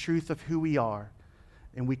the truth of who we are.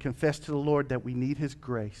 And we confess to the Lord that we need his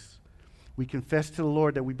grace. We confess to the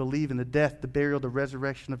Lord that we believe in the death, the burial, the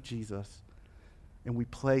resurrection of Jesus. And we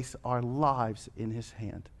place our lives in his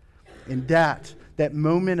hand. And that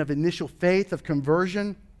moment of initial faith, of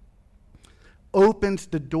conversion, opens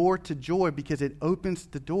the door to joy because it opens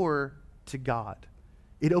the door to God.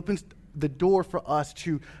 It opens the door for us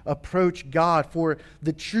to approach God. For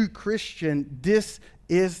the true Christian, this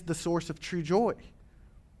is the source of true joy.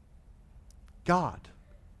 God.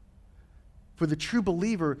 For the true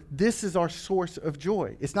believer, this is our source of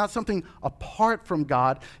joy. It's not something apart from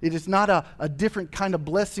God. It is not a different kind of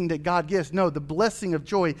blessing that God gives. No, the blessing of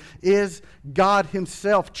joy is God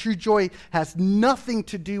himself. True joy has nothing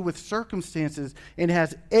to do with circumstances and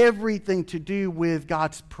has everything to do with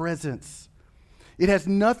God's presence. It has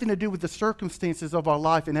nothing to do with the circumstances of our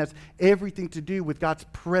life and has everything to do with God's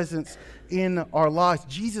presence in our lives.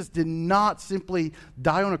 Jesus did not simply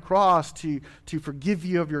die on a cross to forgive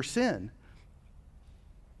you of your sin.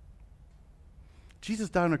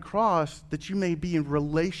 Jesus died on a cross that you may be in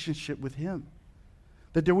relationship with him.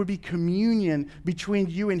 That there would be communion between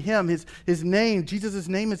you and him. His name, Jesus'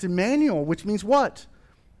 name is Emmanuel, which means what?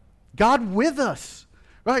 God with us.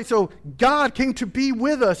 Right, so God came to be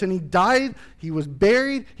with us, and he died, he was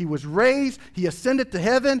buried, he was raised, he ascended to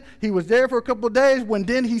heaven, he was there for a couple of days, when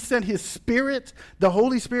then he sent his Spirit, the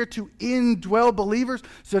Holy Spirit, to indwell believers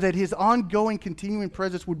so that his ongoing, continuing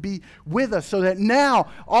presence would be with us, so that now,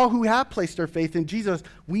 all who have placed their faith in Jesus,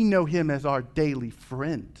 we know him as our daily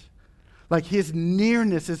friend. Like his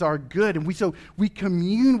nearness is our good. And we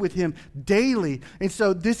commune with him daily. And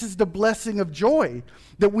so this is the blessing of joy,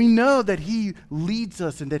 that we know that he leads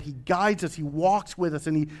us and that he guides us. He walks with us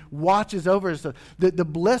and he watches over us. The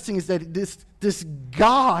blessing is that this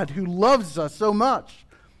God who loves us so much,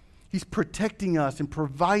 he's protecting us and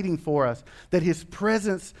providing for us, that his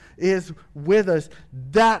presence is with us.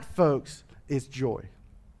 That, folks, is joy.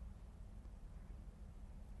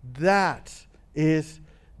 That is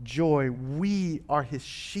joy. We are his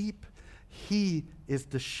sheep. He is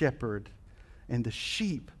the shepherd, and the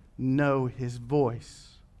sheep know his voice.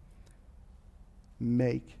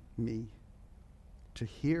 Make me to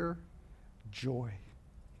hear joy.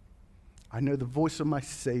 I know the voice of my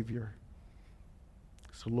Savior.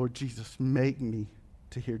 So, Lord Jesus, make me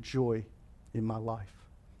to hear joy in my life.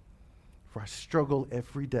 For I struggle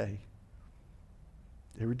every day.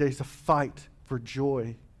 Every day is a fight for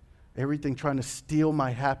joy. Everything trying to steal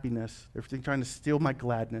my happiness. Everything trying to steal my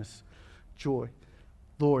gladness. Joy.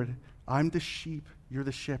 Lord, I'm the sheep. You're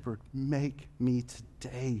the shepherd. Make me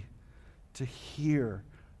today to hear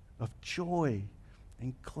of joy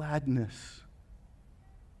and gladness.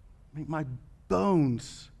 Make my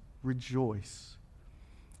bones rejoice.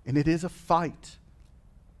 And it is a fight.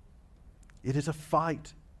 It is a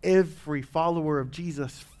fight. Every follower of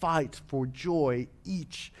Jesus fights for joy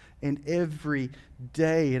each and every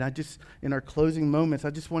day. And in our closing moments, I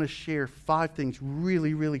just want to share 5 things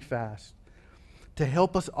really, really fast to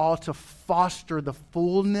help us all to foster the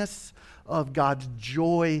fullness of God's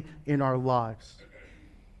joy in our lives.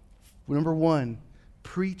 Number 1,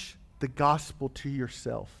 preach the gospel to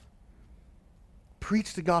yourself.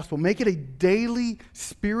 Preach the gospel. Make it a daily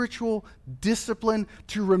spiritual discipline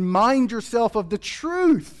to remind yourself of the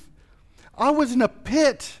truth. I was in a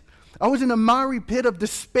pit. I was in a miry pit of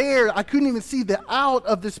despair. I couldn't even see the out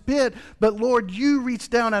of this pit. But Lord, you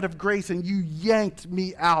reached down out of grace and you yanked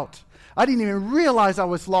me out. I didn't even realize I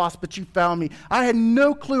was lost, but you found me. I had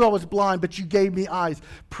no clue I was blind, but you gave me eyes.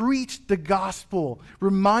 Preach the gospel.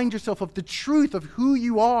 Remind yourself of the truth of who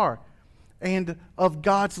you are and of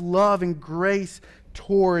God's love and grace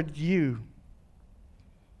toward you.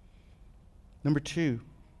 Number 2,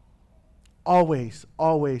 always,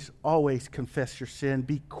 always, always confess your sin.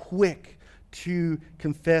 Be quick to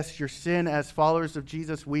confess your sin. As followers of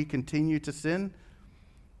Jesus, we continue to sin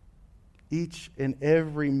each and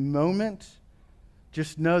every moment.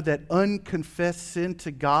 Just know that unconfessed sin to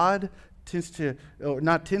God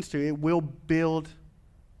it will build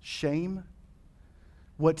shame.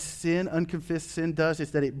 What unconfessed sin does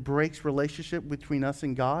is that it breaks relationship between us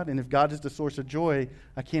and God. And if God is the source of joy,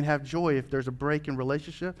 I can't have joy if there's a break in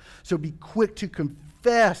relationship. So be quick to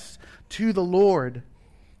confess to the Lord.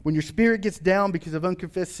 When your spirit gets down because of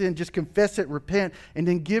unconfessed sin, just confess it, repent, and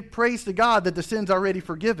then give praise to God that the sin's already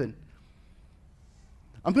forgiven.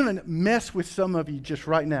 I'm going to mess with some of you just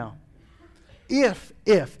right now. If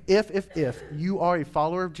you are a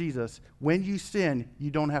follower of Jesus, when you sin,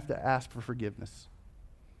 you don't have to ask for forgiveness.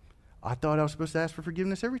 I thought I was supposed to ask for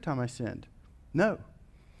forgiveness every time I sinned. No,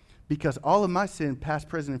 because all of my sin, past,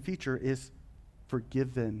 present, and future, is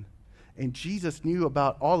forgiven. And Jesus knew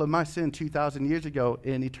about all of my sin 2,000 years ago,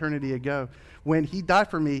 an eternity ago. When he died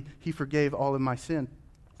for me, he forgave all of my sin.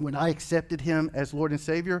 When I accepted him as Lord and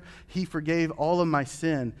Savior, he forgave all of my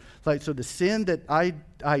sin. So the sin that I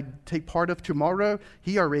take part of tomorrow,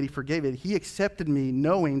 he already forgave it. He accepted me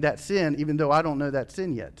knowing that sin, even though I don't know that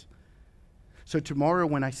sin yet. So tomorrow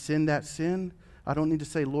when I sin that sin, I don't need to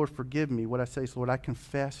say, Lord, forgive me. What I say is, Lord, I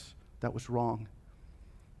confess that was wrong.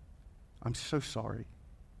 I'm so sorry.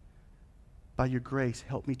 By your grace,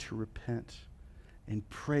 help me to repent and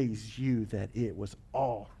praise you that it was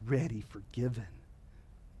already forgiven.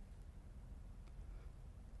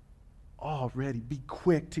 Already. Be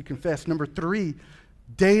quick to confess. Number 3,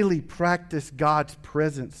 daily practice God's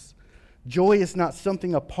presence. Joy is not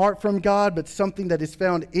something apart from God, but something that is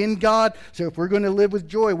found in God. So if we're going to live with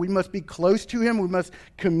joy, we must be close to him. We must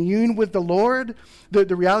commune with the Lord.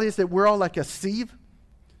 The reality is that we're all like a sieve.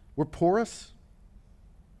 We're porous.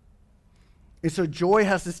 And so joy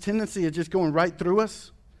has this tendency of just going right through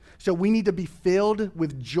us. So we need to be filled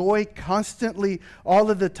with joy constantly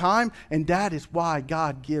all of the time. And that is why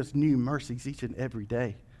God gives new mercies each and every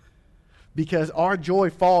day. Because our joy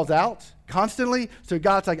falls out constantly. So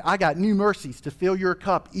God's like, I got new mercies to fill your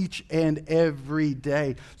cup each and every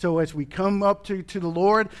day. So as we come up to the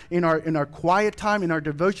Lord in our quiet time, in our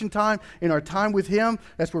devotion time, in our time with him,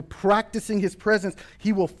 as we're practicing his presence,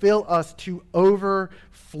 he will fill us to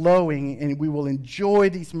overflowing, and we will enjoy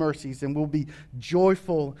these mercies, and we'll be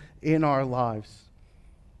joyful in our lives.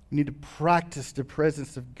 We need to practice the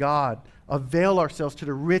presence of God avail ourselves to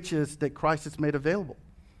the riches that Christ has made available.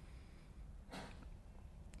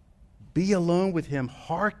 Be alone with him.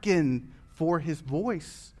 Hearken for his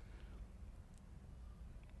voice.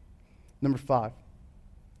 Number 5,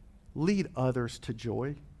 lead others to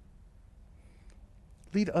joy.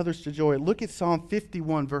 Lead others to joy. Look at Psalm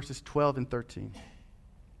 51, verses 12 and 13.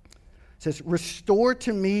 It says, restore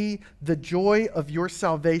to me the joy of your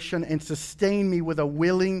salvation and sustain me with a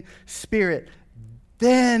willing spirit.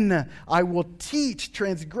 Then I will teach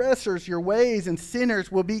transgressors your ways and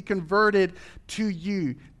sinners will be converted to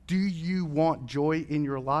you. Do you want joy in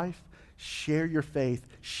your life? Share your faith,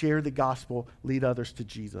 share the gospel, lead others to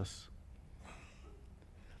Jesus.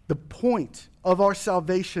 The point of our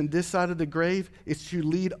salvation this side of the grave is to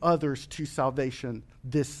lead others to salvation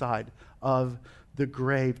this side of the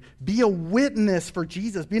grave. Be a witness for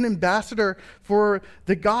Jesus. Be an ambassador for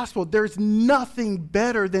the gospel. There's nothing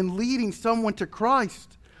better than leading someone to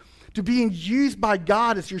Christ. To being used by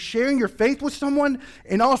God as you're sharing your faith with someone,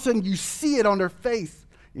 and all of a sudden you see it on their face.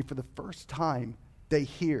 And for the first time, they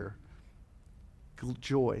hear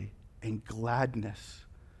joy and gladness.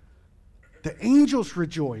 The angels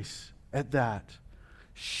rejoice at that.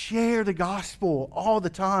 Share the gospel all the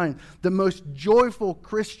time. The most joyful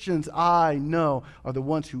Christians I know are the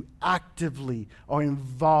ones who actively are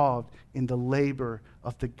involved in the labor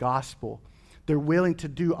of the gospel. They're willing to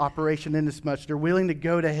do Operation Inasmuch. They're willing to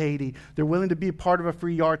go to Haiti. They're willing to be a part of a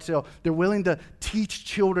free yard sale. They're willing to teach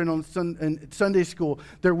children on Sunday school.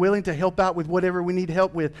 They're willing to help out with whatever we need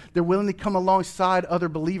help with. They're willing to come alongside other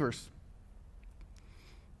believers.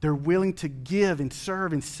 They're willing to give and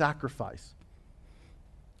serve and sacrifice.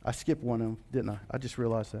 I skipped one of them, didn't I? I just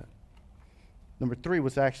realized that. Number 3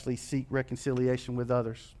 was actually seek reconciliation with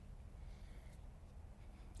others.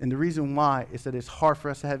 And the reason why is that it's hard for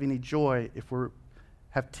us to have any joy if we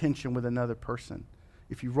have tension with another person.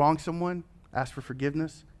 If you wrong someone, ask for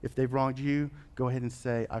forgiveness. If they've wronged you, go ahead and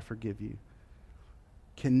say, I forgive you.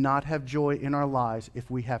 Cannot have joy in our lives if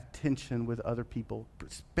we have tension with other people,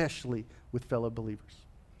 especially with fellow believers.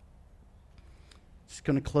 Just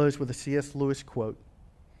going to close with a C.S. Lewis quote.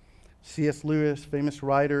 C.S. Lewis, famous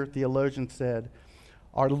writer, theologian, said,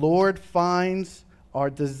 our Lord finds our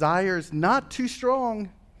desires not too strong,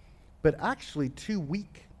 but actually too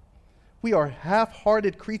weak. We are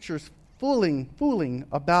half-hearted creatures fooling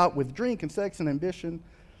about with drink and sex and ambition,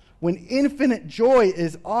 when infinite joy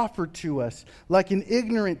is offered to us, like an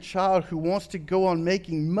ignorant child who wants to go on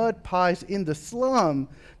making mud pies in the slum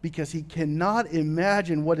because he cannot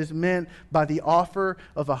imagine what is meant by the offer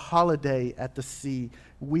of a holiday at the sea.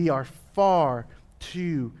 We are far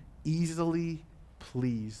too easily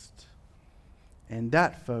pleased. And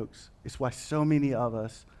that, folks, is why so many of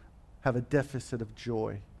us have a deficit of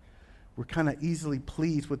joy. We're kind of easily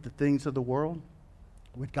pleased with the things of the world,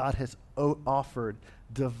 when God has offered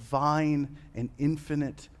divine and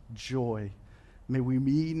infinite joy. May we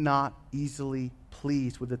be not easily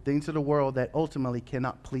pleased with the things of the world that ultimately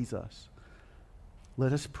cannot please us.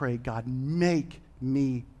 Let us pray, God, make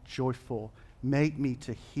me joyful. Make me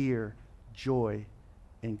to hear joy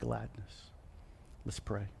and gladness. Let's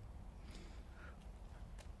pray.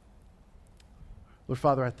 Lord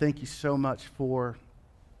Father, I thank you so much for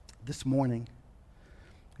this morning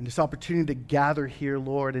and this opportunity to gather here,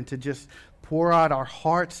 Lord, and to just pour out our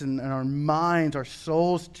hearts and our minds, our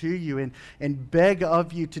souls to you, and beg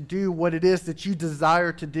of you to do what it is that you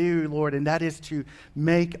desire to do, Lord, and that is to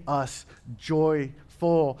make us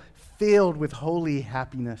joyful, filled with holy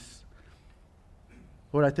happiness.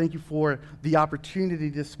 Lord, I thank you for the opportunity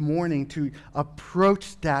this morning to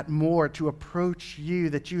approach that more, to approach you,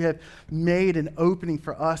 that you have made an opening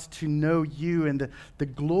for us to know you and the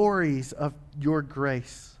glories of your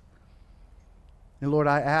grace. And Lord,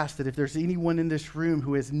 I ask that if there's anyone in this room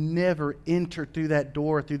who has never entered through that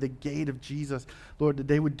door, through the gate of Jesus, Lord, that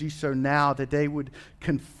they would do so now, that they would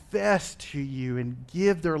confess to you and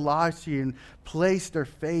give their lives to you and place their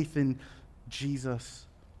faith in Jesus.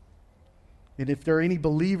 And if there are any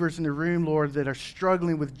believers in the room, Lord, that are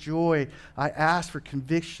struggling with joy, I ask for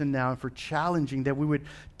conviction now and for challenging, that we would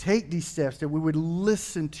take these steps, that we would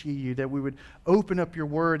listen to you, that we would open up your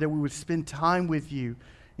word, that we would spend time with you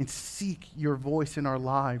and seek your voice in our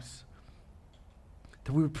lives.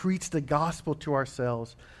 That we would preach the gospel to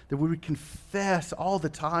ourselves, that we would confess all the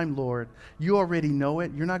time, Lord. You already know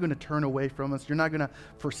it. You're not going to turn away from us. You're not going to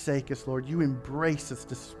forsake us, Lord. You embrace us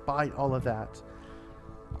despite all of that.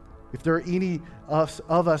 If there are any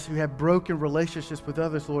of us who have broken relationships with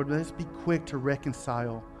others, Lord, let's be quick to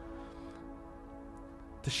reconcile,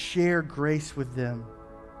 to share grace with them.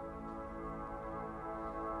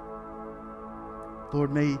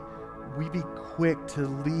 Lord, may we be quick to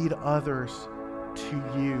lead others to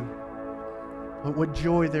you. But what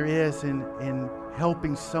joy there is in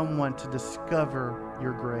helping someone to discover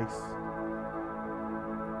your grace.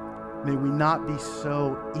 May we not be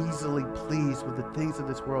so easily pleased with the things of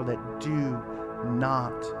this world that do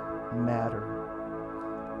not matter.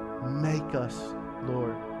 Make us,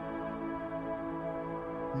 Lord.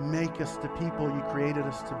 Make us the people you created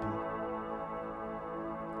us to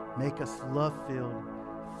be. Make us love-filled,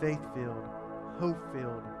 faith-filled,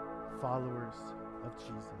 hope-filled followers of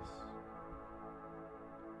Jesus.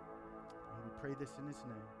 And we pray this in his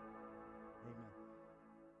name. Amen.